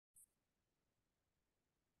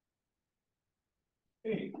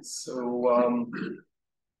Hey, this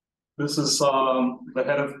is the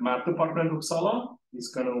head of math department of Uppsala. He's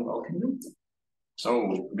going to welcome you.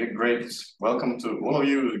 So, great. Welcome to all of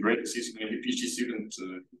you. Great to see so many PhD students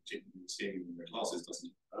seeing their classes,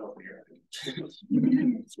 doesn't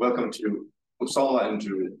it? Welcome to Uppsala and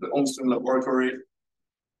to the Onstrom Laboratory.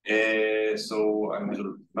 So, I'm in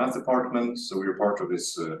the math department. So, we're part of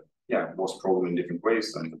this WASP problem in different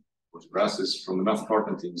ways. And of course, Ras is from the math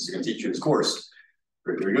department and can teach you this course.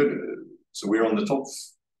 Very, very good. So, we're on the top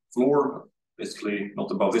floor. Basically not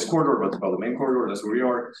above this corridor, but above the main corridor. That's where we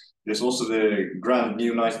are. There's also the grand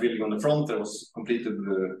new nice building on the front that was completed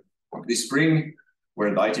this spring,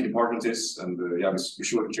 where the IT department is. And be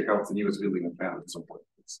sure to check out the newest building at some point.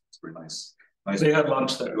 It's very nice. They had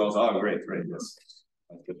lunch there. Well, great, yes.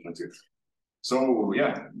 So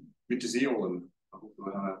good to see you all, and I hope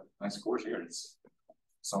you'll have a nice course here. It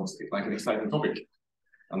sounds like an exciting topic.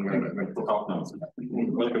 I'm going to put out now.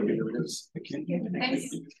 Welcome, viewers.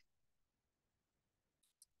 Thanks.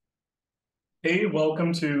 Hey,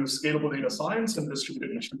 welcome to Scalable Data Science and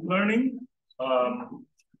Distributed Machine Learning. I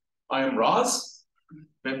am Raz.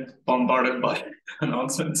 Been bombarded by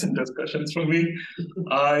announcements and discussions from me.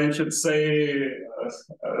 I should say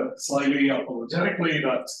slightly apologetically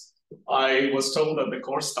that I was told that the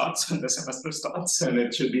course starts when the semester starts, and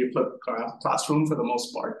it should be a flipped classroom for the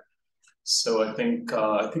most part. So I think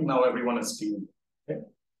now everyone is tuned. Okay.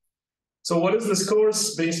 So what is this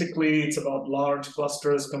course? Basically, it's about large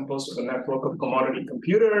clusters composed of a network of commodity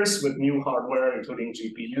computers with new hardware, including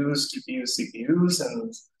GPUs, GPUs, CPUs,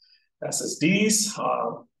 and SSDs,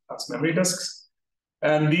 that's memory disks.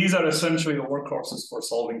 And these are essentially the workhorses for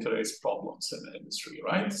solving today's problems in the industry,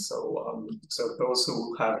 right? So those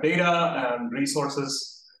who have data and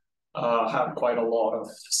resources have quite a lot of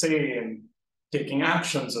say in taking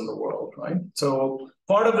actions in the world, right? So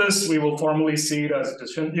part of this, we will formally see it as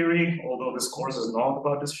decision theory, although this course is not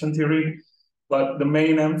about decision theory. But the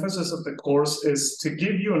main emphasis of the course is to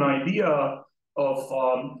give you an idea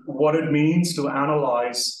of what it means to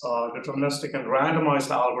analyze deterministic and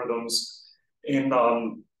randomized algorithms in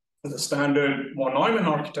the standard von Neumann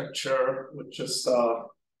architecture, which is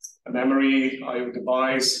a memory, I/O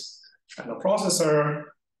device, and a processor,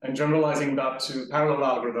 and generalizing that to parallel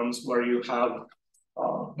algorithms where you have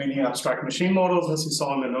many abstract machine models, as you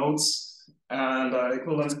saw in the notes, and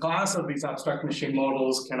equivalence class of these abstract machine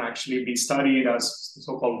models can actually be studied as the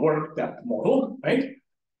so-called work depth model, right?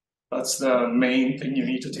 That's the main thing you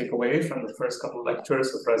need to take away from the first couple of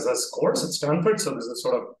lectures of Reza's course at Stanford. So this is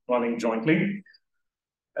sort of running jointly.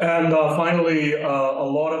 And finally, a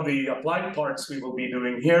lot of the applied parts we will be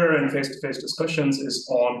doing here in face-to-face discussions is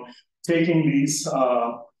on taking these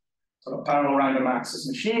sort of parallel random access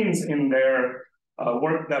machines in their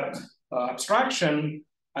work depth abstraction,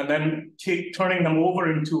 and then turning them over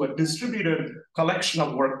into a distributed collection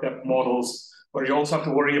of work depth models, where you also have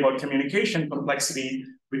to worry about communication complexity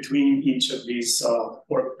between each of these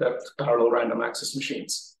work depth parallel random access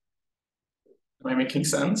machines. Am I making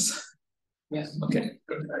sense? Yes. Okay,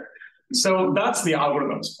 good. So that's the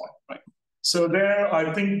algorithms point, right? So there,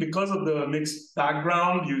 I think because of the mixed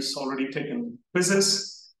background, you've already taken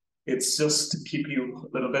quizzes. It's just to keep you a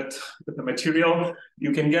little bit with the material.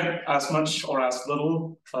 You can get as much or as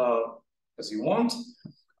little as you want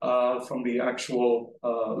from the actual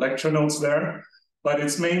lecture notes there. But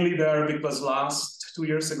it's mainly there because last 2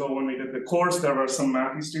 years ago when we did the course, there were some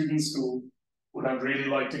mathy students who would have really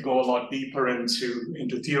liked to go a lot deeper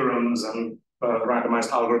into theorems and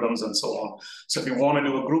randomized algorithms and so on. So if you want to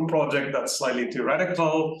do a group project that's slightly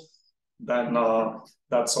theoretical, then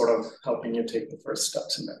that's sort of helping you take the first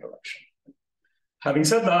steps in that direction. Having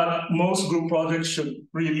said that, most group projects should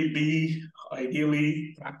really be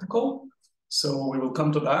ideally practical. So we will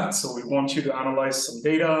come to that. So we want you to analyze some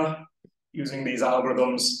data using these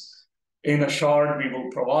algorithms in a shard we will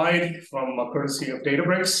provide from a courtesy of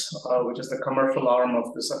Databricks, which is the commercial arm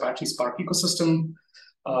of this Apache Spark ecosystem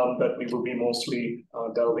that we will be mostly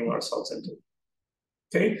delving ourselves into.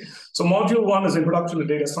 Okay, so module 1 is Introduction to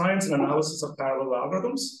Data Science and Analysis of Parallel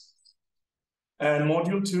Algorithms. And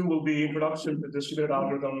module 2 will be Introduction to Distributed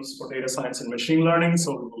Algorithms for Data Science and Machine Learning.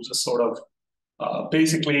 So we'll just sort of,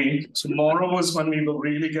 basically, tomorrow is when we will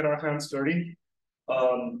really get our hands dirty.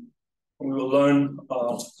 We will learn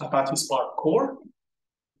Apache Spark Core,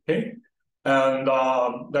 okay? And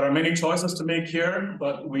there are many choices to make here,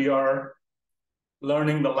 but we are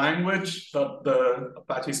learning the language that the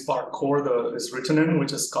Apache Spark Core is written in,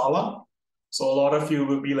 which is Scala. So a lot of you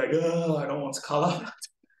will be like, oh, I don't want Scala.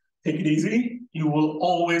 Take it easy. You will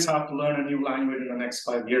always have to learn a new language in the next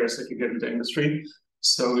 5 years if you get into industry.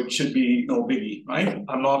 So it should be no biggie, right?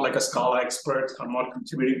 I'm not like a Scala expert. I'm not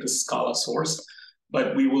contributing to Scala source,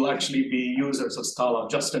 but we will actually be users of Scala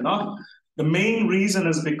just enough. The main reason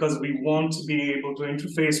is because we want to be able to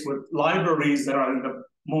interface with libraries that are in the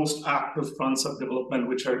most active fronts of development,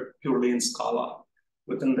 which are purely in Scala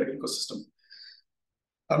within the ecosystem.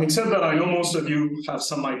 Having said that, I know most of you have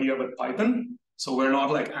some idea with Python. So we're not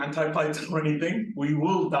like anti-Python or anything. We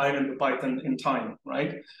will dive into Python in time,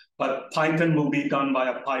 right? But Python will be done by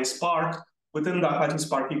a PySpark within the Python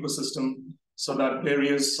Spark ecosystem, so that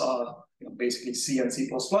various basically C and C++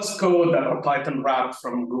 code that are Python wrapped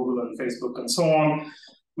from Google and Facebook and so on,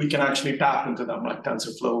 we can actually tap into them, like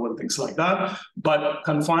TensorFlow and things like that, but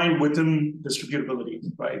confined within distributability,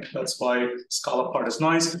 right? That's why Scala part is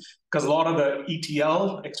nice, because a lot of the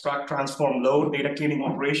ETL, extract, transform, load, data cleaning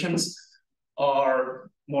operations are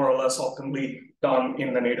more or less optimally done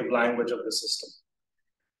in the native language of the system.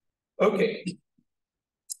 Okay.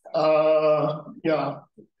 Yeah.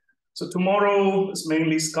 So tomorrow is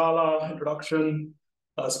mainly Scala introduction,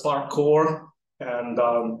 Spark core, and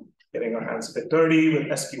getting our hands a bit dirty with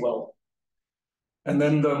SQL. And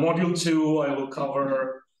then the module 2, I will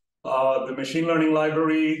cover the machine learning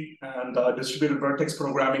library and distributed vertex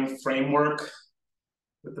programming framework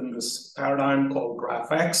within this paradigm called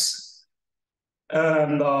GraphX.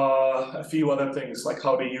 And a few other things like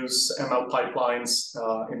how to use ML pipelines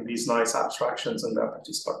in these nice abstractions in the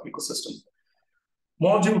Apache Spark ecosystem.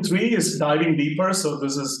 Module 3 is diving deeper. So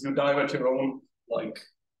this is, you dive at your own, like,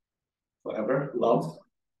 whatever, love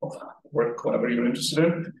of work, whatever you're interested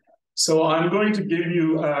in. So I'm going to give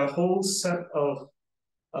you a whole set of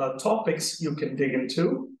topics you can dig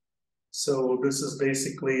into. So this is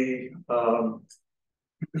basically,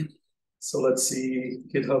 so let's see,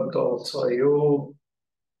 github.io.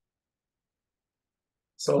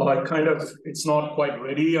 So I kind of, it's not quite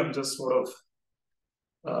ready. I'm just sort of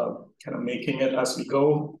kind of making it as we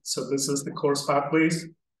go. So this is the course pathways.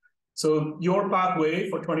 So your pathway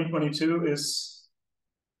for 2022 is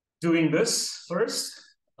doing this first.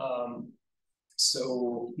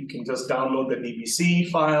 So you can just download the DBC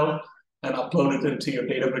file and upload it into your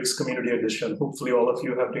Databricks Community Edition. Hopefully all of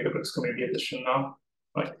you have Databricks Community Edition now,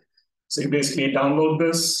 right? So you basically download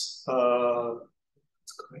this.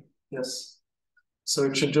 Yes. So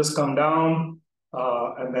it should just come down,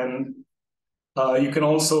 and then you can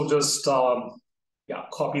also just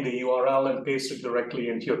copy the URL and paste it directly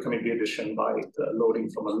into your Community Edition by loading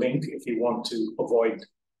from a link if you want to avoid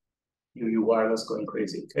UU wireless going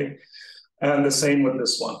crazy, okay? And the same with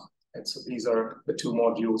this one. And so these are the 2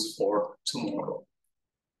 modules for tomorrow.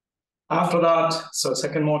 After that, so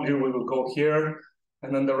second module, we will go here.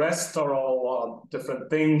 And then the rest are all different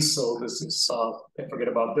things. So this is, I forget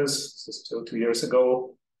about this. This is still 2 years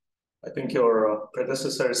ago. I think your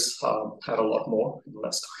predecessors had a lot more in the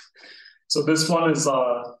last time. So this one is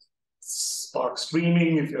Spark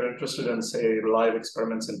streaming, if you're interested in, say, live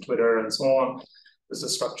experiments in Twitter and so on. This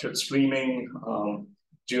is structured streaming,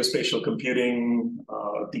 geospatial computing,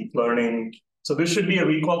 deep learning. So this should be a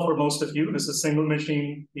recall for most of you. This is single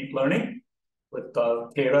machine deep learning with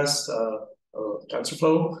KRS,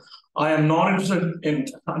 TensorFlow. I am not interested in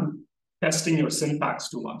testing your syntax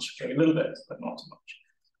too much, okay? A little bit, but not too much.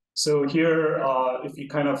 So here, if you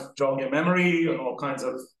kind of jog your memory on all kinds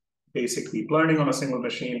of basic deep learning on a single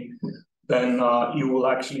machine, then you will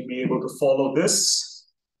actually be able to follow this,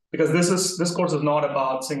 because this course is not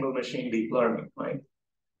about single machine deep learning, right?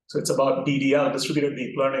 So it's about DDL, distributed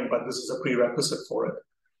deep learning, but this is a prerequisite for it.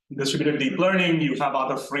 In distributed deep learning, you have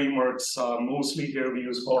other frameworks. Mostly here we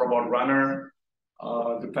use Horobot Runner,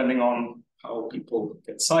 depending on how people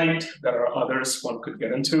get psyched. There are others one could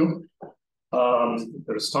get into if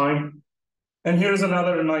there's time. And here's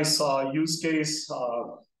another nice use case,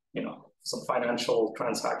 some financial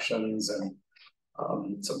transactions and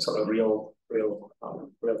some sort of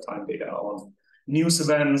real-time data on news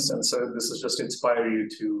events. And so this is just inspire you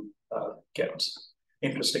to get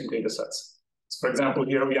interesting data sets. So for example,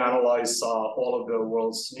 here we analyze all of the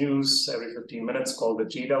world's news every 15 minutes, called the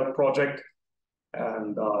GDEL project.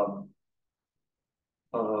 And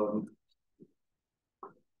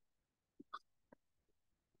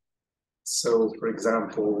so for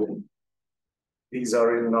example, these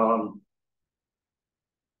are in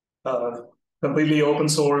completely open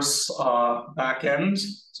source backend,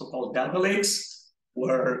 so-called Delta Lakes,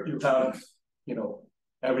 where you have,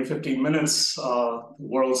 every 15 minutes, the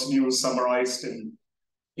world's news summarized in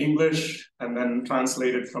English and then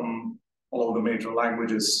translated from all the major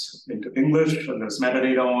languages into English. And there's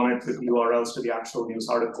metadata on it with URLs to the actual news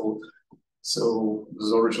article. So this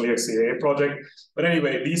is originally a CAA project. But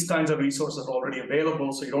anyway, these kinds of resources are already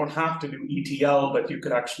available. So you don't have to do ETL, but you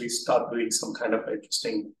could actually start doing some kind of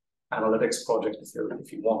interesting analytics project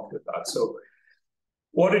if you want with that. So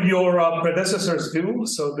what did your predecessors do?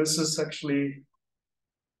 So this is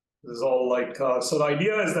all like, so the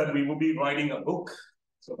idea is that we will be writing a book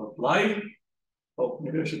sort of live. Oh,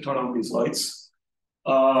 maybe I should turn on these lights.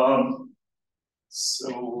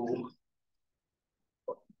 So,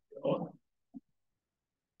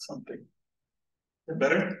 something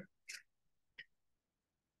better.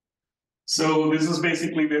 So this is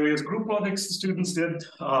basically various group projects the students did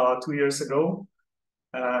 2 years ago.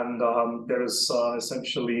 And there's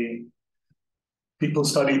essentially people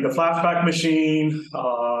studied the flashback machine.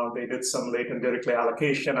 They did some latent directly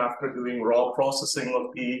allocation after doing raw processing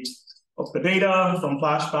of the data from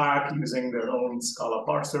flashback using their own Scala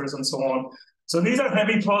parsers and so on. So these are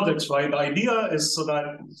heavy projects, right? The idea is so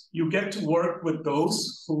that you get to work with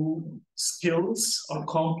those whose skills are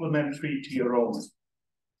complementary to your own.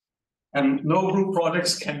 And no group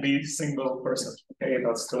projects can be single person, okay?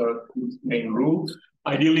 That's the main rule.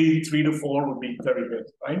 Ideally, 3 to 4 would be very good,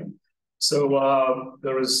 right? So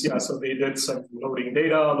so they did some loading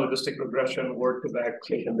data, logistic regression, work with that,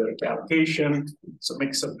 and their allocation, so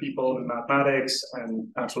mix of people in mathematics and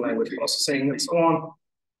natural language processing and so on.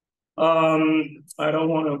 I don't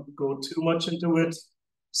want to go too much into it.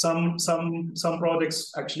 Some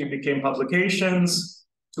projects actually became publications,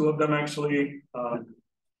 2 of them actually,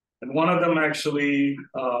 and one of them actually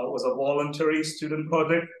was a voluntary student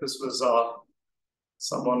project. This was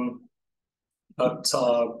someone that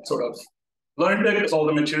sort of learned it, all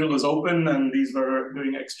the material was open, and these were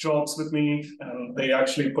doing X jobs with me, and they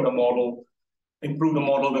actually put a model, improved a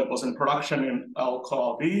model that was in production in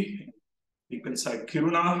Älvkarleby, deep inside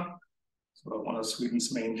Kiruna, sort of one of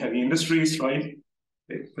Sweden's main heavy industries, right?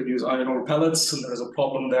 They produce iron ore pellets, and there's a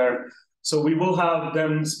problem there. So we will have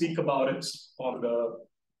them speak about it on the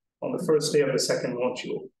first day of the second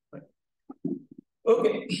module. Right?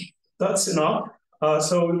 Okay, that's enough.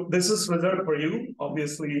 So this is reserved for you.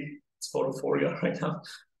 Obviously, it's photophobia right now,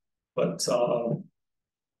 but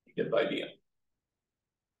you get the idea.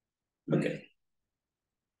 Okay.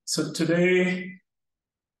 So today,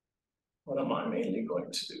 what am I mainly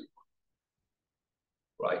going to do?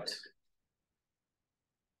 Right.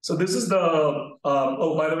 So this is the,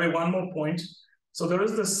 oh, by the way, one more point. So there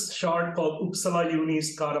is this shard called Uppsala Uni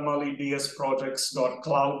ScaDaMaLe DS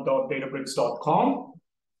projects.cloud.databricks.com.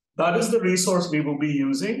 That is the resource we will be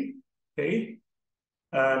using, okay?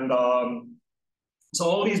 And so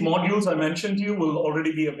all these modules I mentioned to you will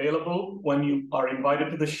already be available when you are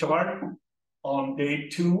invited to the shard on day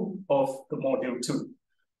 2 of the module 2.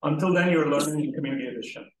 Until then, you're learning in Community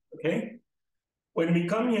Edition, okay? When we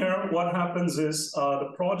come here, what happens is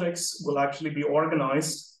the projects will actually be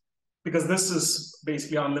organized because this is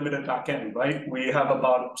basically unlimited backend, right? We have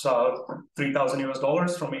about $3,000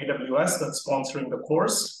 US from AWS that's sponsoring the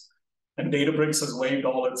course, and Databricks has waived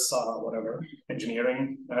all its whatever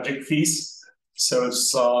engineering magic fees. So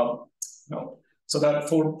it's so that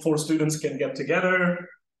four students can get together.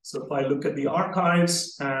 So if I look at the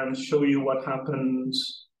archives and show you what happened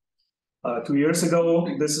 2 years ago,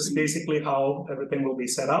 this is basically how everything will be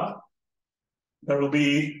set up. There will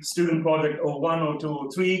be student project 01, 02,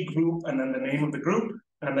 03 group, and then the name of the group.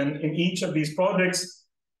 And then in each of these projects,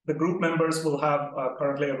 the group members will have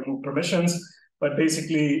currently have group permissions, but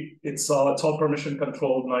basically it's all permission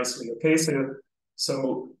controlled nicely. Okay,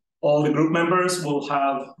 so all the group members will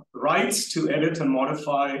have rights to edit and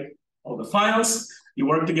modify all the files. You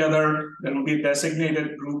work together, there will be a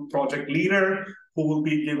designated group project leader who will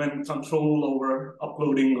be given control over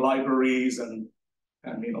uploading libraries and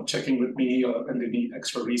checking with me when they need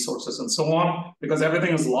extra resources and so on, because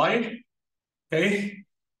everything is live, okay?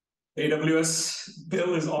 AWS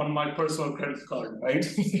bill is on my personal credit card, right?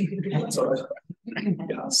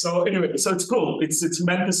 So anyway, so it's cool. It's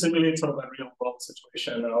meant to simulate sort of a real world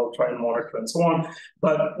situation, and I'll try and monitor and so on.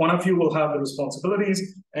 But one of you will have the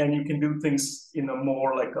responsibilities, and you can do things in a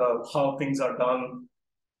more like how things are done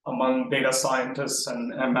among data scientists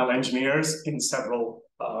and ML engineers in several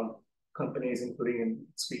companies, including in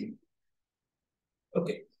Sweden.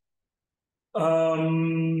 Okay.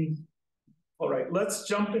 All right, let's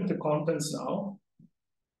jump into contents now.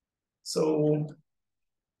 So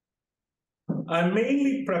I'm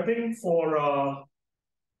mainly prepping for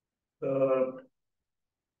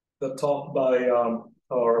the talk by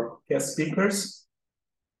our guest speakers.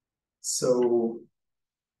 So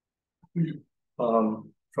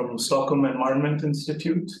from Stockholm Environment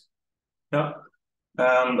Institute, yeah,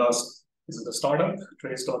 and this is the startup,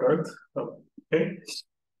 trace.earth. Okay.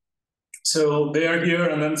 So they are here,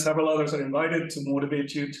 and then several others are invited to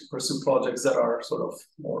motivate you to pursue projects that are sort of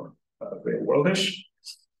more real worldish.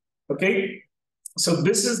 Okay, so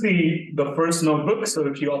this is the first notebook. So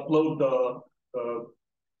if you upload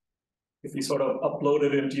if you sort of upload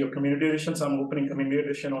it into your community edition, so I'm opening community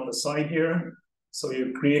edition on the side here. So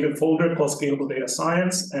you create a folder called Scalable Data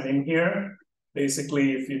Science, and in here,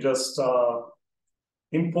 basically, if you just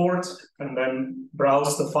import and then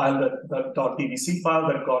browse the file that .dbc file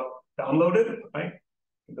that got downloaded, right?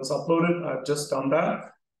 It was uploaded. I've just done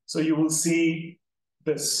that. So you will see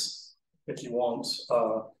this if you want.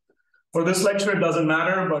 For this lecture, it doesn't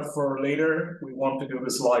matter, but for later, we want to do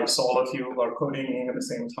this live. So all of you are coding at the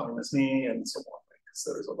same time as me and so on, because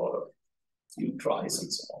there is a lot of few tries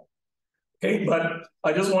and so on. Okay, but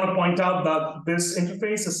I just want to point out that this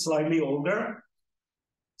interface is slightly older.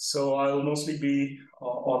 So I'll mostly be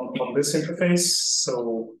on this interface.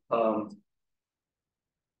 So, so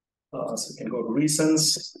you can go to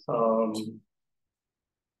recents.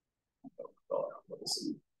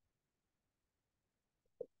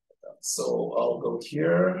 So I'll go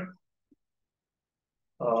here.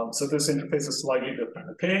 So this interface is slightly different,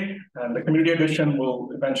 okay? And the community edition will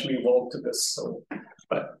eventually evolve to this, so,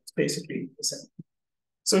 but it's basically the same.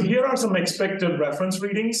 So here are some expected reference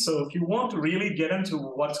readings. So if you want to really get into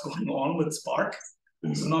what's going on with Spark,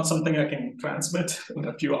 this is not something I can transmit in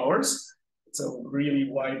a few hours. It's a really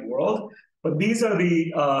wide world, but these are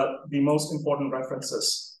the most important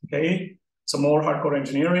references, okay? So more hardcore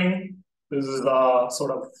engineering. This is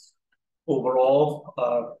sort of overall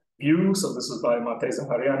view. So this is by Matej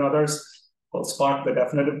Zaharia and others, called Spark, the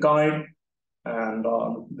Definitive Guide. And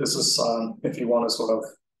this is, if you want to sort of,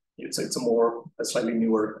 it's a slightly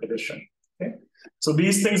newer edition, okay? So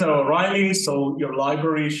these things are O'Reilly, so your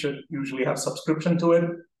library should usually have subscription to it.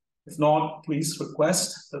 If not, please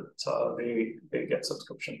request that they get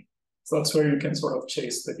subscription. So that's where you can sort of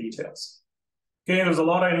chase the details. Okay, there's a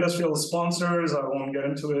lot of industrial sponsors. I won't get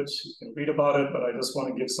into it. You can read about it, but I just want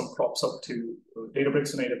to give some props up to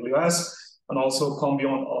Databricks and AWS, and also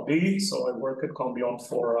Combiant OB. So I work at Combiant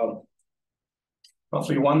for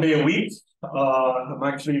roughly 1 day a week. I'm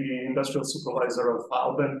actually the industrial supervisor of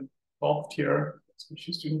Alvin Soft here. That's what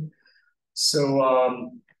she's doing. So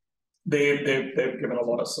they've given a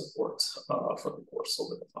lot of support for the course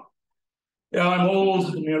over the time. Yeah, I'm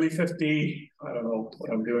old, nearly 50. I don't know what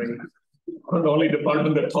I'm doing. The only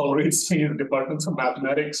department that tolerates me is departments of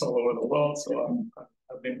mathematics all over the world. So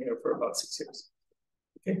I've been here for about 6 years.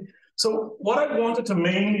 Okay. So what I wanted to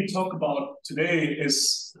mainly talk about today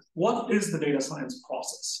is what is the data science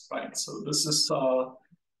process, right? So this is,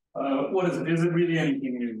 what is it? Is it really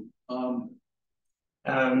anything new?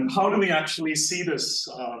 And how do we actually see this?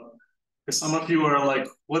 Because some of you are like,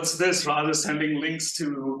 what's this? Rather sending links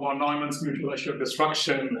to von Neumann's mutual assured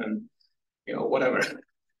destruction and, you know, whatever,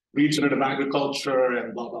 regenerative agriculture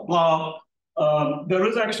and blah, blah, blah. There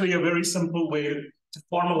is actually a very simple way to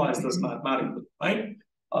formalize this mathematically, right?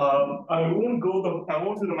 I won't do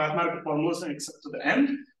the mathematical formulas except to the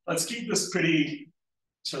end. Let's keep this pretty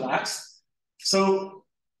chillaxed. So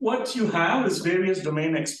what you have is various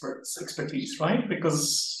domain expertise, right?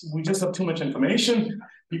 Because we just have too much information.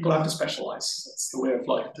 People have to specialize. That's the way of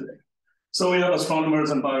life today. So we have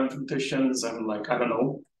astronomers and bioinformaticians and, like, I don't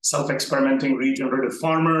know, self-experimenting regenerative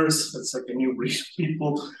farmers. That's like a new breed of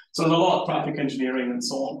people. So there's a lot of traffic engineering and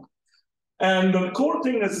so on. And the core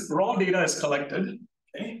thing is raw data is collected.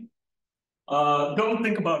 Okay. Don't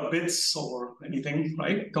think about bits or anything,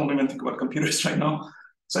 right? Don't even think about computers right now.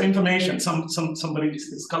 So information, somebody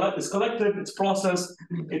is collected, it's processed,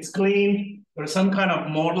 it's cleaned. There's some kind of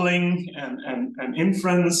modeling and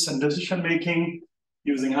inference and decision making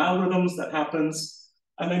using algorithms that happens.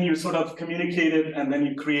 And then you sort of communicate it, and then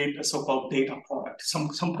you create a so-called data product.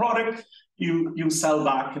 Some product you sell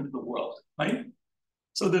back into the world, right?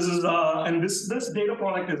 So this is, and this data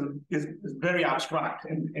product is very abstract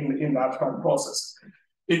in the abstract process.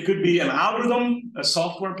 It could be an algorithm, a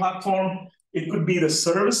software platform. It could be the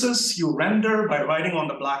services you render by writing on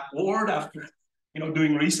the blackboard after, you know,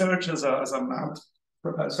 doing research as a math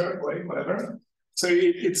professor, right, whatever. So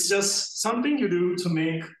it's just something you do to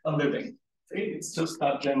make a living. Okay? It's just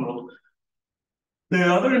that general. The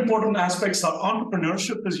other important aspects are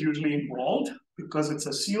entrepreneurship is usually involved because it's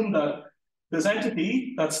assumed that this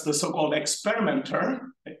entity, that's the so-called experimenter,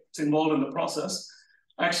 it's involved in the process,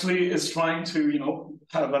 actually is trying to, you know,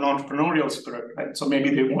 have an entrepreneurial spirit, right? So maybe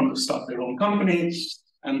they want to start their own company,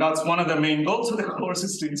 and that's one of the main goals of the course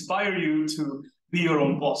is to inspire you to be your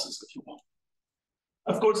own bosses if you want.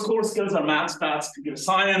 Of course, core skills are math, stats, computer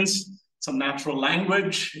science, some natural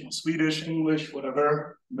language, you know, Swedish, English,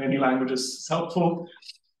 whatever, many languages is helpful.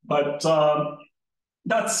 But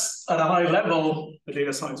that's at a high level, the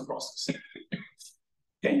data science process.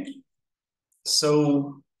 Okay.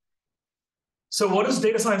 So what is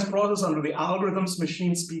data science process under the algorithms,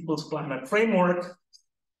 machines, people's planet framework?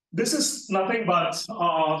 This is nothing but,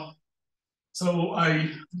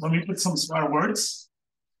 let me put some swear words.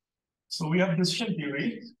 So we have decision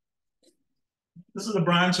theory. This is a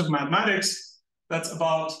branch of mathematics that's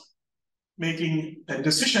about making a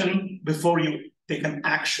decision before you take an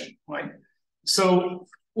action, right? So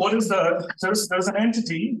what is there's an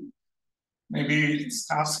entity, maybe it's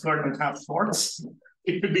half squared and half Schwartz.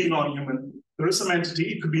 It could be non-human. There is some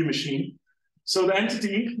entity, it could be a machine. So the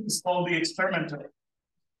entity is called the experimenter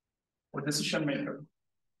or decision maker.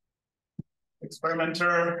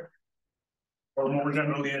 Experimenter, or more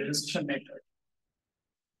generally, a decision maker.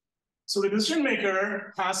 So the decision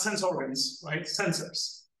maker has sense organs, right?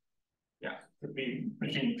 Sensors. Yeah, could be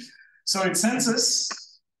machine. So it senses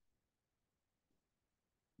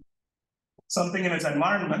something in its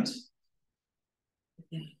environment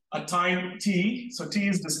at time t, so t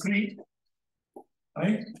is discrete,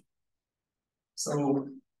 right? So,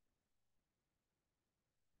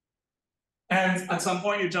 and at some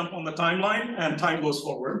point you jump on the timeline and time goes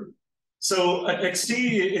forward. So at xt,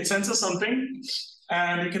 it senses something,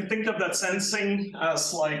 and you can think of that sensing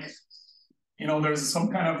as like, you know, there's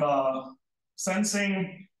some kind of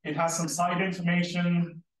sensing, it has some side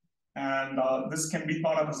information, and this can be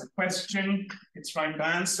thought of as a question. It's trying to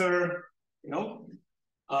answer, you know,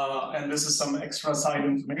 and this is some extra side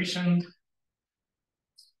information.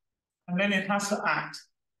 And then it has to act,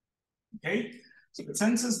 okay? So it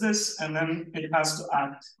senses this, and then it has to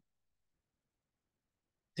act,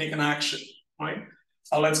 take an action, right?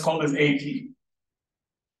 Let's call this AT.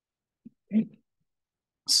 Okay?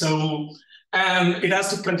 So, and it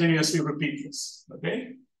has to continuously repeat this,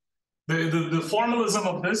 okay? The formalism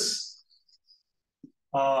of this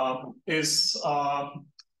is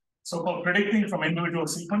so-called predicting from individual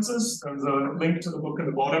sequences. There's a link to the book at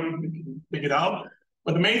the bottom, you can pick it out.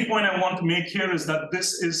 But the main point I want to make here is that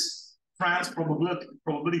this is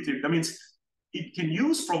probability theory. That means it can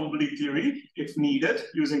use probability theory if needed,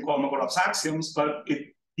 using Kolmogorov's axioms, but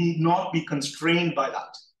it need not be constrained by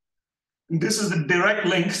that. And this is the direct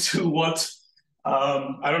link to what,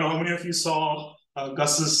 I don't know how many of you saw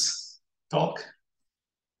Gus's talk,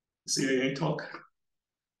 CAA talk.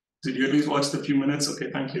 Did you at least watch the few minutes?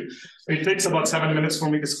 Okay, thank you. It takes about 7 minutes for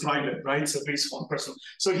me to describe it, right? So at least one person.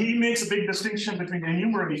 So he makes a big distinction between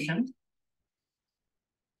enumeration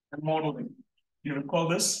and modeling. You recall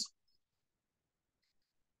this?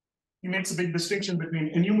 He makes a big distinction between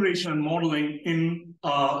enumeration and modeling in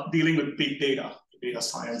dealing with big data. Data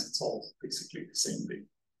science, it's all basically the same thing.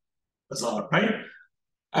 Bizarre, right?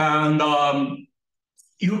 And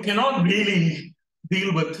you cannot really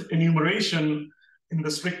deal with enumeration in the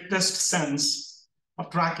strictest sense of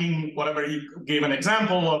tracking whatever. He gave an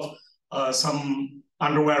example of some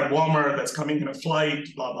underwear warmer that's coming in a flight,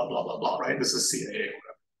 blah, blah, blah, blah, blah, right? This is CAA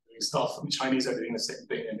stuff. And Chinese are doing the same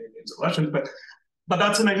thing, and Indians and Russians, but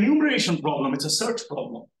that's an enumeration problem. It's a search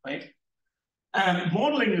problem, right? And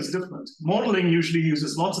modeling is different. Modeling usually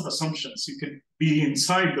uses lots of assumptions. You could be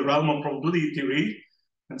inside the realm of probability theory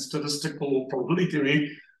and statistical probability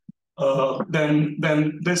theory.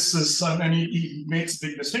 Then this is, and he makes a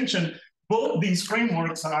big distinction. Both these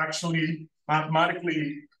frameworks are actually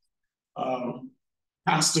mathematically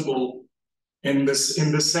testable in this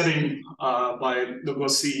setting by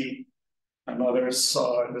Lugosi and others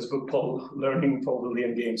in this book called Learning Probability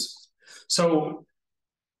and Games. So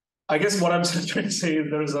I guess what I'm trying to say is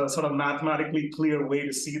there's a sort of mathematically clear way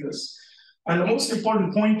to see this. And the most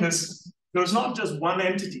important point is there's not just one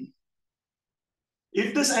entity.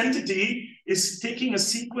 If this entity is taking a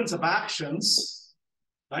sequence of actions,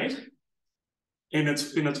 right, in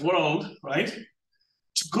its world, right,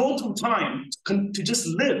 to go through time, to just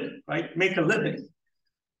live, right, make a living,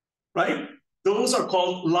 right, those are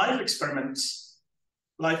called life experiments,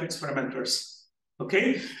 life experimenters,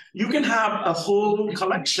 okay? You can have a whole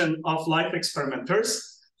collection of life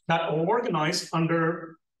experimenters that are organized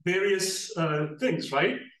under various things,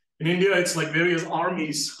 right? In India, it's like various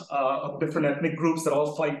armies of different ethnic groups that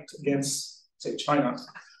all fight against, say, China.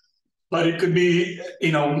 But it could be,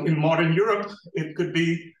 you know, in modern Europe, it could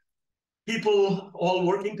be people all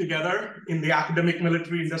working together in the academic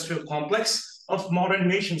military industrial complex of modern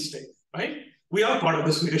nation state, right? We are part of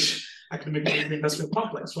the Swedish academic military industrial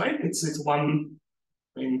complex, right? It's one,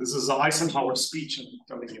 I mean, this is Eisenhower's speech, I'm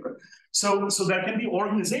telling you. So there can be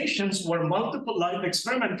organizations where multiple life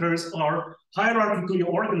experimenters are hierarchically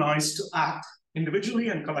organized to act individually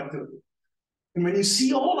and collectively. And when you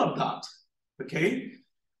see all of that, okay,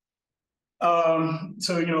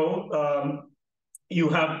 So, you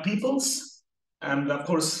have peoples, and of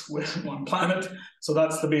course, we're one planet. So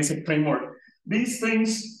that's the basic framework. These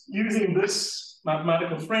things, using this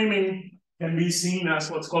mathematical framing, can be seen as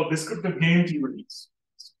what's called descriptive game theories.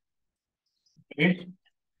 Okay.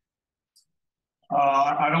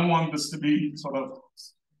 I don't want this to be sort of,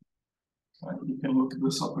 you can look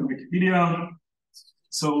this up in Wikipedia.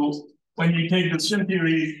 So when you take decision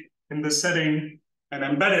theory in this setting and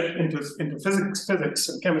embed it into physics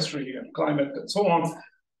and chemistry and climate and so on,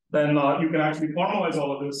 then you can actually formalize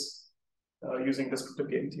all of this using descriptive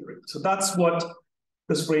game theory. So that's what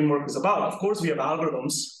this framework is about. Of course, we have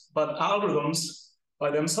algorithms, but algorithms by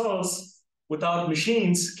themselves without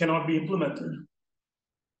machines cannot be implemented,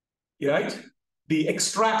 right? The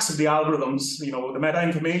extracts of the algorithms, the meta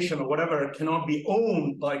information or whatever, cannot be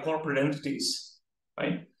owned by corporate entities,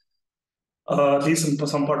 right? At least in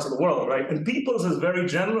some parts of the world, right? And peoples is very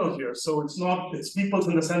general here. So it's peoples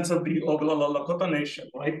in the sense of the Oglala Lakota nation,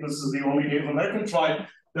 right? This is the only Native American tribe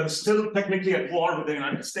that's still technically at war with the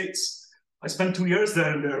United States. I spent 2 years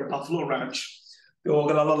there in their Buffalo Ranch, the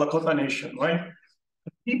Oglala Lakota nation, right?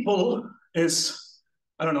 People is,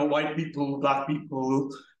 I don't know, white people, black people,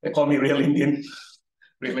 they call me real Indian,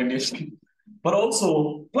 but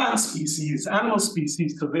also plant species, animal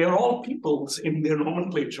species, so they are all peoples in their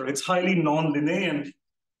nomenclature. It's highly non-Linnaean,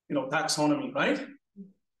 taxonomy, right?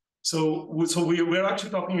 So we're actually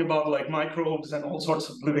talking about like microbes and all sorts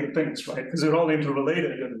of living things, right? Because they're all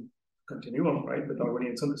interrelated in continuum, right? The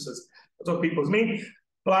Darwinian synthesis. That's what peoples mean.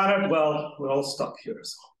 Planet, well, we're all stuck here.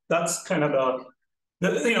 So that's kind of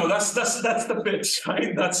that's the pitch,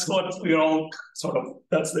 right? That's what we're all sort of,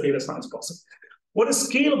 that's the data science process. What is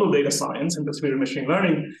scalable data science in distributed machine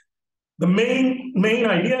learning? The main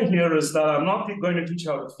idea here is that I'm not going to teach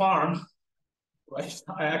you how to farm, right?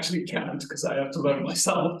 I actually can't because I have to learn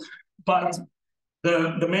myself. But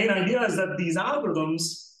the main idea is that these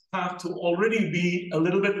algorithms have to already be a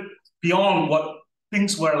little bit beyond what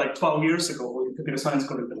things were like 12 years ago in computer science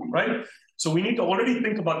curriculum, right? So we need to already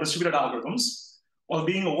think about distributed algorithms while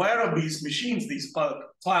being aware of these machines, these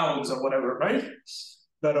clouds or whatever, right?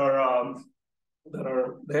 That are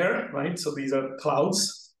there, right? So these are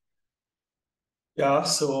clouds. Yeah,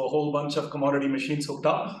 so a whole bunch of commodity machines hooked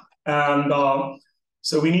up. And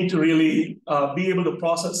so we need to really be able to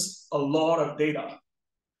process a lot of data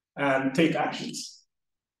and take actions.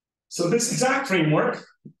 So this exact framework,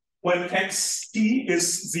 when xt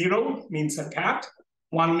is 0, means a cat,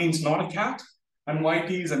 1 means not a cat, and yt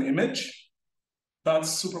is an image, that's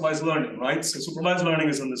supervised learning, right? So supervised learning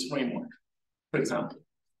is in this framework, for example.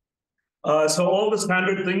 So all the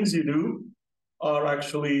standard things you do are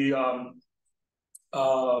actually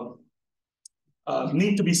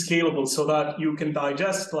need to be scalable so that you can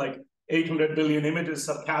digest like 800 billion images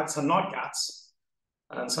of cats and not cats,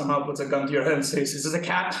 and somehow puts a gun to your head and says, "Is this a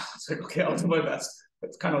cat?" It's like, okay, I'll do my best.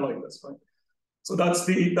 It's kind of like this, right? So that's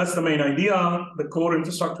the main idea. The core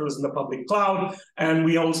infrastructure is in the public cloud, and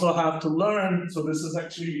we also have to learn. So this is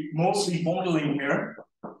actually mostly modeling here.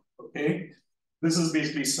 Okay. This is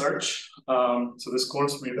basically search. So this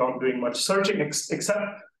course, we're not doing much searching,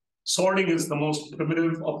 except sorting is the most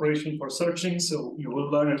primitive operation for searching. So you will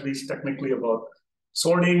learn at least technically about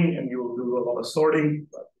sorting, and you will do a lot of sorting.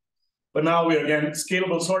 But now again,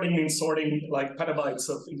 scalable sorting means sorting like petabytes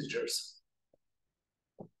of integers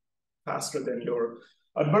faster than your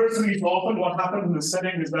adversary. So often what happens in this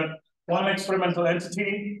setting is that one experimental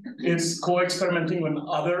entity is co-experimenting with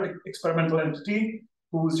another experimental entity,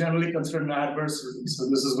 who's generally considered an adversary. So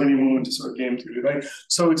this is when you move into sort of game theory, right?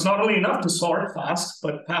 So it's not only enough to sort fast,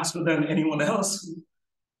 but faster than anyone else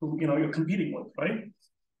who you're competing with, right?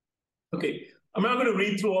 Okay, I'm not going to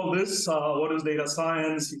read through all this. What is data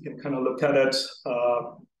science? You can kind of look at it.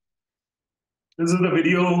 This is the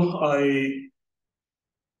video I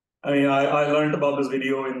learned about this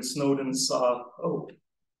video in Snowden's. Oh,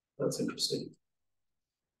 that's interesting.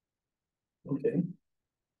 Okay.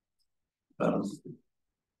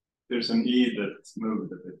 There's an E that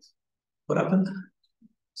moved a bit. What happened? It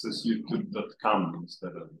says youtube.com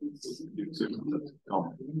instead of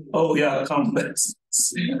youtube.com. Oh yeah, complex.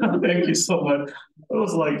 Thank you so much. I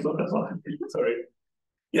was like, what the fuck? Sorry.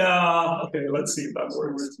 Yeah, okay, let's see if that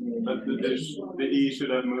works. But the E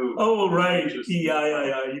should have moved. Oh, right.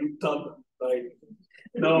 Yeah. You done right.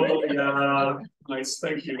 No, yeah. Nice.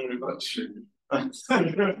 Thank you very much.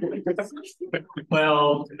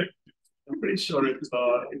 Well, I'm pretty sure it's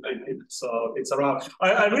around.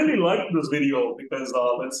 I really like this video because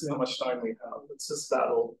let's see how much time we have. Let's just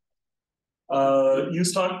battle. You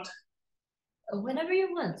start. Whenever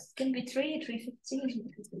you want. It can be 3:15.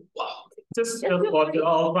 Wow. just watch it.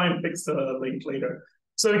 I'll try and fix the link later.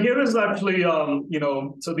 So here is actually,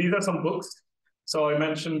 so these are some books. So I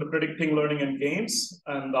mentioned predicting learning in games,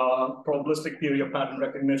 and probabilistic theory of pattern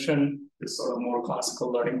recognition is sort of more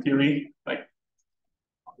classical learning theory, right?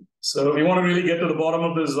 So if you want to really get to the bottom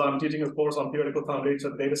of this, I'm teaching a course on theoretical foundations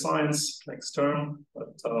of data science next term,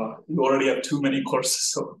 but you already have too many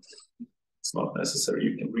courses, so it's not necessary.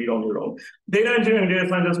 You can read on your own. Data engineering and data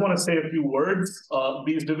science, I just want to say a few words.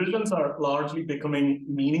 These divisions are largely becoming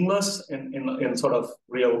meaningless in sort of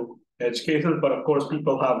real edge cases, but of course,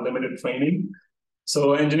 people have limited training.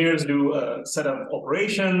 So engineers do a set of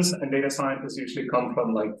operations, and data scientists usually come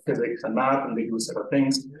from like physics and math, and they do a set of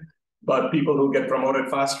things. But people who get promoted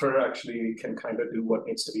faster actually can kind of do what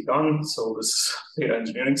needs to be done. So this data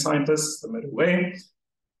engineering scientists, the middle way.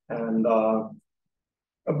 And a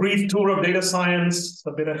brief tour of data science,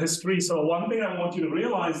 a bit of history. So one thing I want you to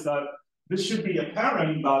realize that this should be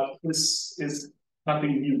apparent, but this is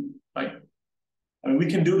nothing new, right? I mean, we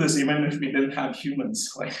can do this even if we didn't have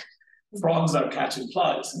humans. Like frogs are catching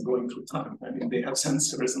flies and going through time. I mean, they have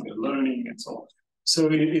sensors and they're learning and so on. So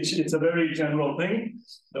it's a very general thing.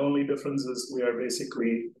 The only difference is we are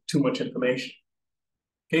basically too much information.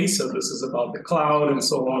 Okay, so this is about the cloud and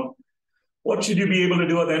so on. What should you be able to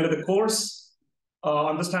do at the end of the course?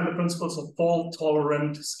 Understand the principles of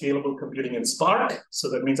fault-tolerant scalable computing in Spark.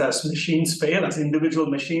 So that means as machines fail, as individual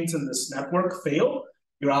machines in this network fail,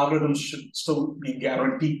 your algorithms should still be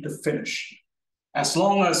guaranteed to finish. As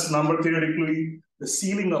long as number theoretically, the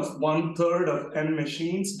ceiling of 1/3 of n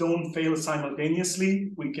machines don't fail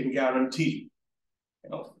simultaneously, we can guarantee,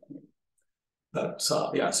 that,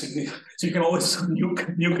 so you can always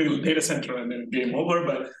nuke a data center and then game over,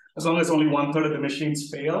 but as long as only 1/3 of the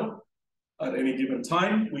machines fail at any given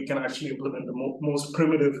time, we can actually implement the most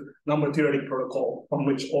primitive number theoretic protocol on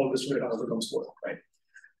which all distributed algorithms work, right?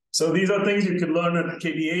 So these are things you can learn at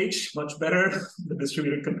KBH, much better, the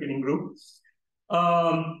distributed computing group.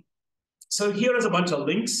 So here is a bunch of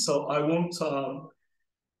links, so I won't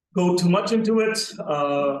go too much into it.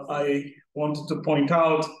 I wanted to point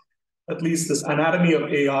out at least this Anatomy of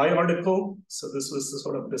AI article. So this was the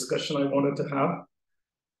sort of discussion I wanted to have.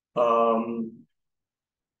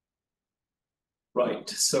 Right,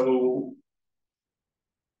 so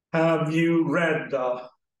have you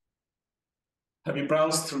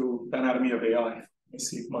browsed through the Anatomy of AI? Let me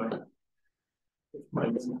see if my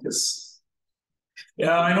link is.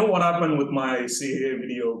 Yeah, I know what happened with my CAA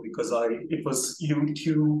video because it was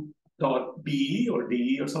youtube.b or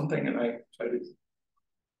d or something, and I tried to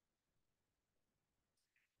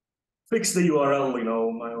fix the URL,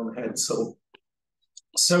 my own head. So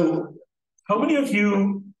how many of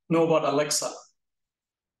you know about Alexa?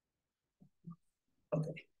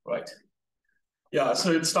 Okay, right. Yeah,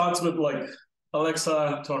 so it starts with like,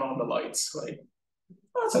 Alexa, turn on the lights, right?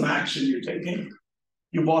 That's an action you're taking.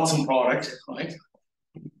 You bought some product, right?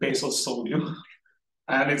 Bezos sold you,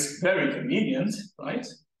 and it's very convenient, right?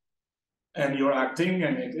 And you're acting,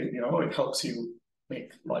 and it helps you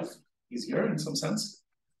make life easier in some sense.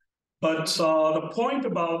 But the point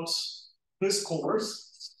about this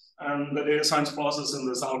course and the data science process in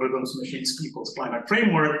this algorithms, machines, people's planet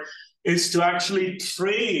framework is to actually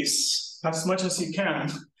trace as much as you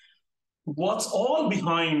can what's all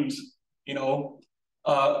behind,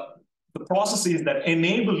 the processes that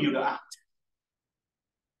enable you to act.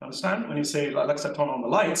 Understand? When you say, Alexa, turn on the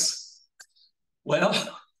lights, well,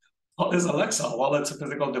 what is Alexa? Well, it's a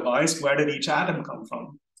physical device. Where did each atom come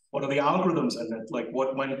from? What are the algorithms in it? Like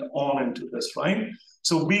what went on into this, right?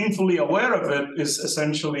 So being fully aware of it is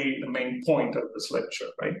essentially the main point of this lecture,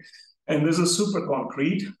 right? And this is super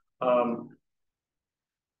concrete.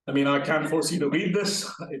 I mean, I can't force you to read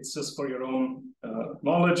this. It's just for your own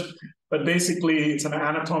knowledge. But basically, it's an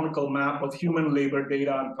anatomical map of human labor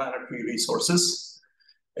data and planetary resources.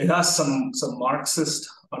 It has some Marxist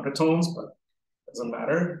undertones, but it doesn't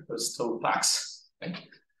matter. There's still facts. Right?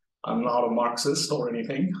 I'm not a Marxist or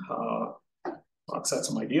anything. Marx had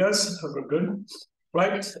some ideas that were good,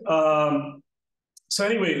 right? So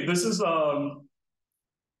anyway, this is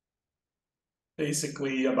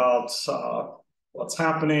basically about what's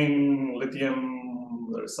happening,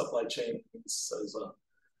 lithium, there's supply chains, there's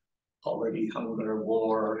poverty, hunger,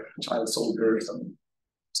 war, child soldiers, and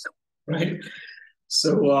right?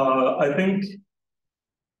 So I think,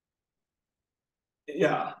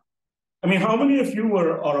 yeah. I mean, how many of you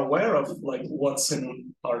are aware of like what's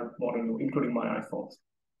in our modern, including my iPhone?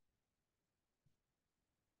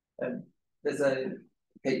 There's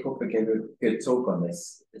Kate Cooper gave a good talk on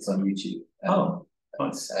this. It's on YouTube. Oh,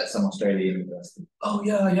 nice. At some Australian university. Oh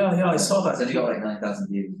yeah, I saw that. It's only got like 9,000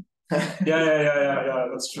 views. Yeah.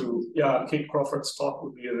 That's true. Yeah, Kate Crawford's talk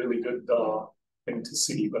would be a really good thing to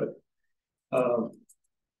see, but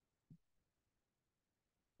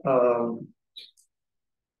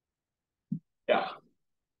yeah.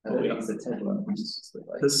 It's a terrible one.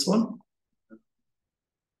 This one?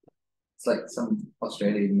 It's like some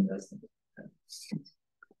Australian university.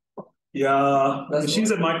 Yeah,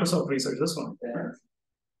 she's at Microsoft Research, this one. Yeah.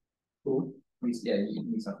 Cool. Yeah,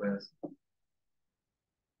 New South Wales.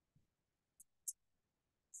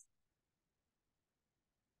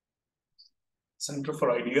 Center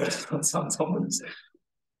for Ideas. That sounds almost.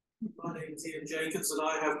 My name is Ian Jacobs, and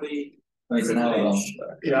I have the It's an hour long.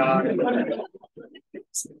 Yeah.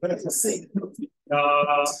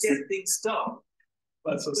 get things done.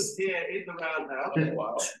 That's Was here in the roundhouse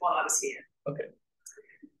wow. while I was here. Okay.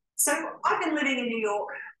 So I've been living in New York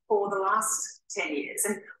for the last 10 years,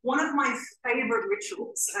 and one of my favorite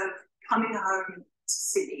rituals of coming home to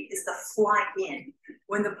Sydney is the flight in,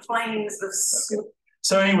 when the planes have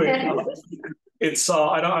So anyway, it's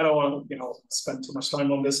I don't want to spend too much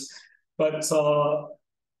time on this, but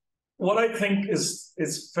what I think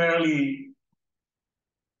is fairly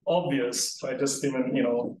obvious by just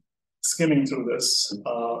even skimming through this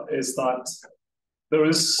is that there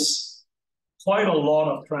is quite a lot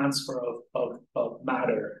of transfer of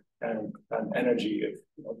matter and energy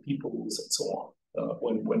of peoples and so on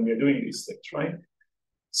when we're doing these things, right?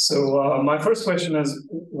 So my first question is,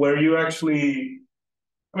 were you actually,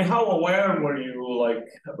 how aware were you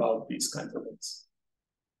about these kinds of things?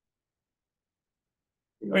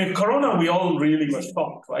 Corona, we all really were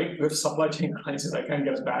shocked, right? With supply chain crisis, I can't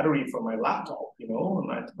get a battery for my laptop,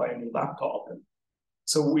 and I have to buy a new laptop. And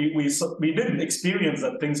so we did experience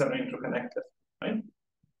that things are interconnected, right?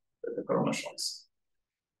 The Corona shocks.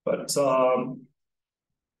 But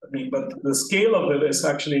but the scale of it is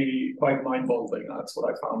actually quite mind-boggling. That's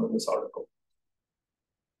what I found in this article.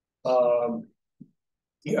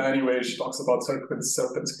 Yeah, anyway, she talks about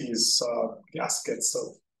Sierpinski's gaskets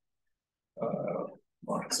of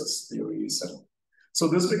Marxist theories. And so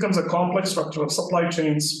this becomes a complex structure of supply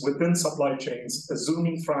chains within supply chains, a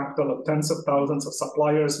zooming fractal of tens of thousands of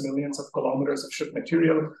suppliers, millions of kilometers of shipped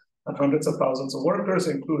material, and hundreds of thousands of workers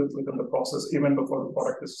included within the process, even before the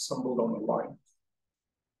product is assembled on the line.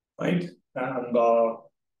 Right? And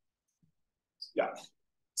yeah,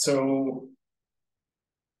 so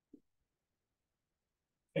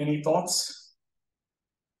any thoughts?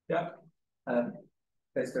 Yeah.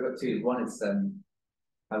 Basically, I've got two. One is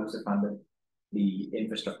I also found that the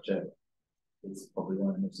infrastructure is probably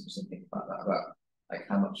one of the most interesting things about that, about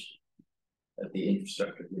how much of the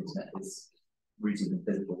infrastructure of the internet is rooted in the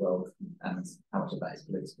physical world and how much of that is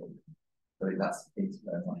political. So I think that's the thing to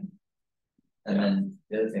bear in mind. And then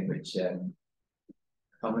the other thing, which I can't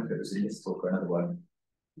remember if it was in this talk or another one,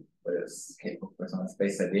 but it was K-pop or something. They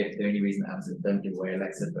said the only reason that Amazon don't give away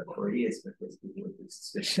Alexa for free is because people would be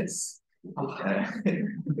suspicious.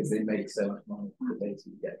 Because they make so much money from the data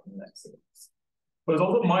you get from Alexa. But it's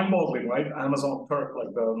also mind-boggling, right? Amazon Turk,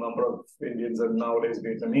 like the number of Indians and nowadays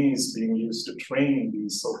Vietnamese being used to train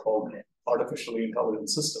these so-called artificially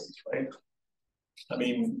intelligent systems, right?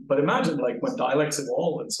 But imagine when dialects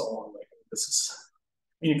evolve and so on, this is,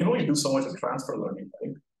 you can only do so much of transfer learning,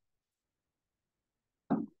 right?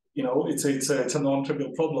 It's a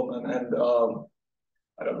non-trivial problem, and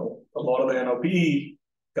I don't know, a lot of the NLP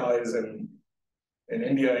guys in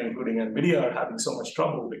India, including NVIDIA, are having so much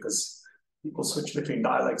trouble because people switch between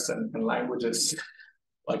dialects and languages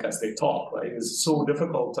as they talk, right? It's so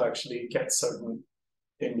difficult to actually get certain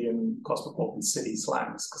Indian cosmopolitan city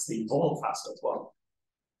slangs because they evolve fast as well.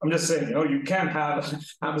 I'm just saying, you can't have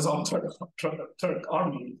Amazon Turk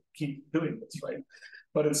army keep doing this, right?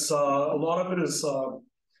 But it's a lot of it is, a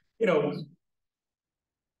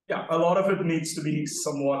lot of it needs to be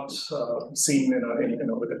somewhat seen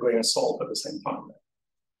with a grain of salt at the same time.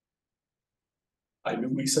 I do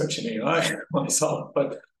research in AI myself,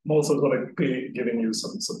 but I'm also going to be giving you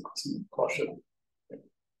some caution.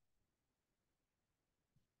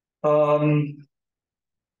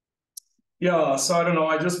 Yeah, so I don't know.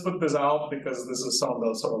 I just put this out because this is some of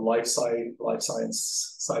the sort of life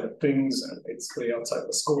science side of things, and it's way outside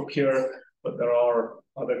the scope here. But there are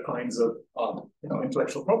other kinds of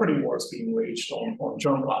intellectual property wars being waged on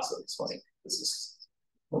germplasms. This is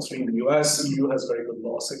mostly in the US. EU has very good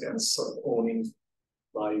laws against sort of owning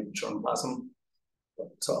live germplasm. But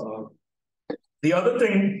the other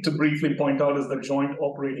thing to briefly point out is the joint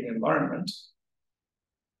operating environment.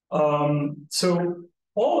 So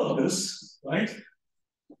all of this, right?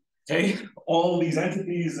 Okay, all these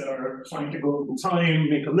entities that are trying to go through time,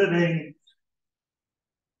 make a living,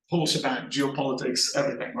 whole shebang, geopolitics,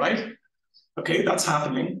 everything, right? Okay, that's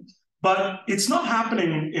happening. But it's not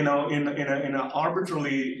happening, in an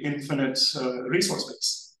arbitrarily infinite resource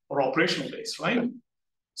base or operational base, right?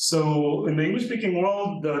 So in the English-speaking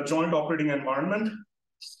world, the joint operating environment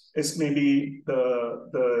is maybe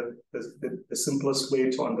the simplest way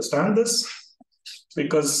to understand this,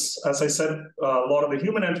 because, as I said, a lot of the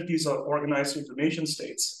human entities are organized into nation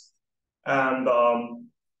states, and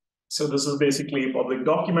so this is basically a public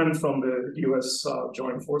document from the U.S.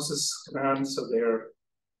 Joint Forces Command. So they're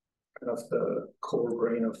kind of the core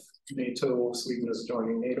brain of NATO. Sweden is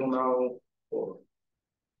joining NATO now, or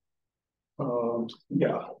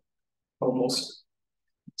yeah, almost.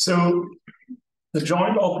 So the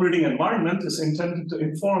joint operating environment is intended to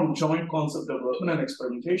inform joint concept development and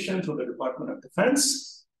experimentation through the Department of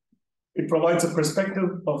Defense. It provides a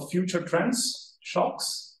perspective of future trends,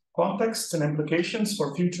 shocks, contexts, and implications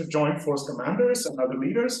for future joint force commanders and other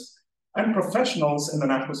leaders and professionals in the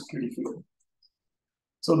national security field.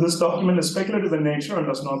 So this document is speculative in nature and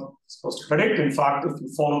does not supposed to predict. In fact, if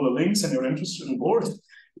you follow the links and you're interested in board,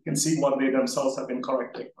 you can see what they themselves have been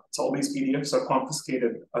correcting. So all these PDFs are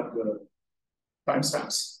confiscated at the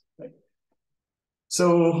timestamps. Right?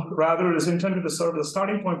 So rather, it is intended to serve as a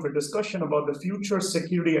starting point for discussion about the future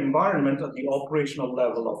security environment at the operational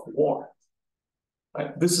level of war.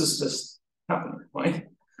 Right? This is just happening, right?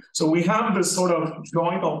 So we have this sort of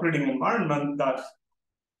joint operating environment that,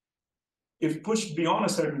 if pushed beyond a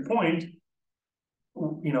certain point,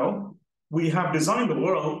 we have designed the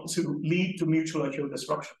world to lead to mutual assured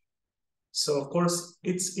destruction. So of course,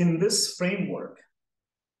 it's in this framework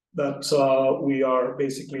that we are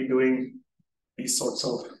basically doing these sorts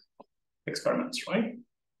of experiments, right?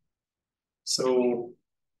 So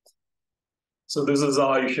this is,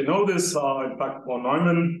 you should know this, in fact, von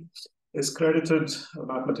Neumann is credited, a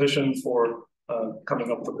mathematician, for coming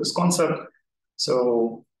up with this concept.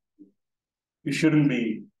 So you shouldn't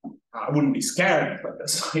be, I wouldn't be scared, but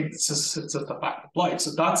it's just a fact of life.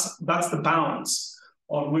 So that's the bounds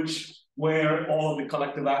on where all of the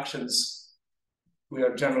collective actions we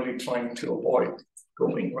are generally trying to avoid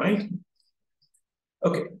going, right?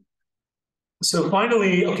 Okay. So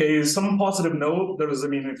finally, okay, some positive note. There is, I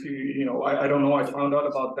mean, if I don't know, I found out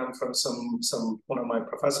about them from one of my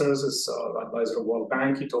professors, is advisor of World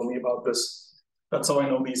Bank. He told me about this. That's how I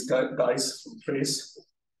know these guys from Trace.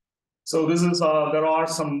 So this is, there are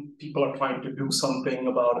some people are trying to do something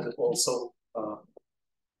about it also.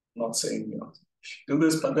 Not saying, do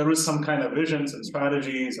this, but there is some kind of visions and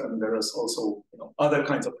strategies, and there is also, other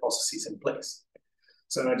kinds of processes in place.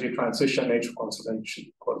 So energy transition, nature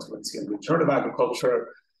conservancy, and regenerative agriculture.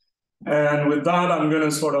 And with that, I'm going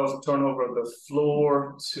to sort of turn over the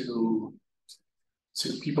floor to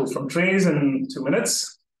people from Trace in 2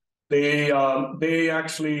 minutes. They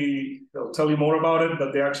actually, they'll tell you more about it,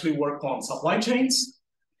 but they actually work on supply chains,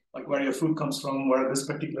 like where your food comes from, where this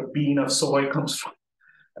particular bean of soy comes from,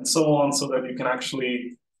 and so on, so that you can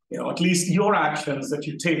actually, at least your actions that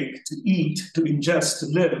you take to eat, to ingest, to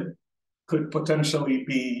live, could potentially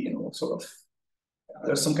be, sort of,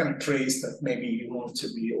 there's some kind of trace that maybe you want to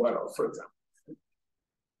be aware of, for example.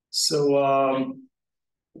 So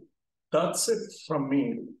that's it from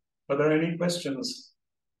me. Are there any questions?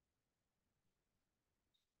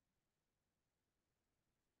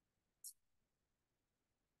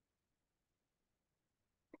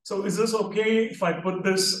 So is this okay if I put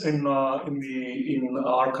this in the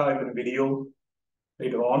archive and video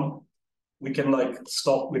later on? We can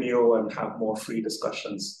stop video and have more free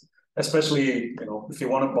discussions, especially if you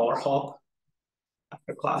want to bar hop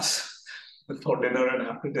after class, before dinner and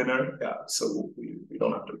after dinner. Yeah, so we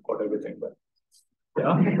don't have to record everything, but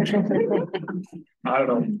yeah. I don't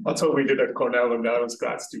know. That's what we did at Cornell when I was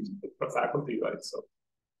grad student for faculty, right? So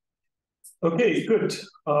okay, good.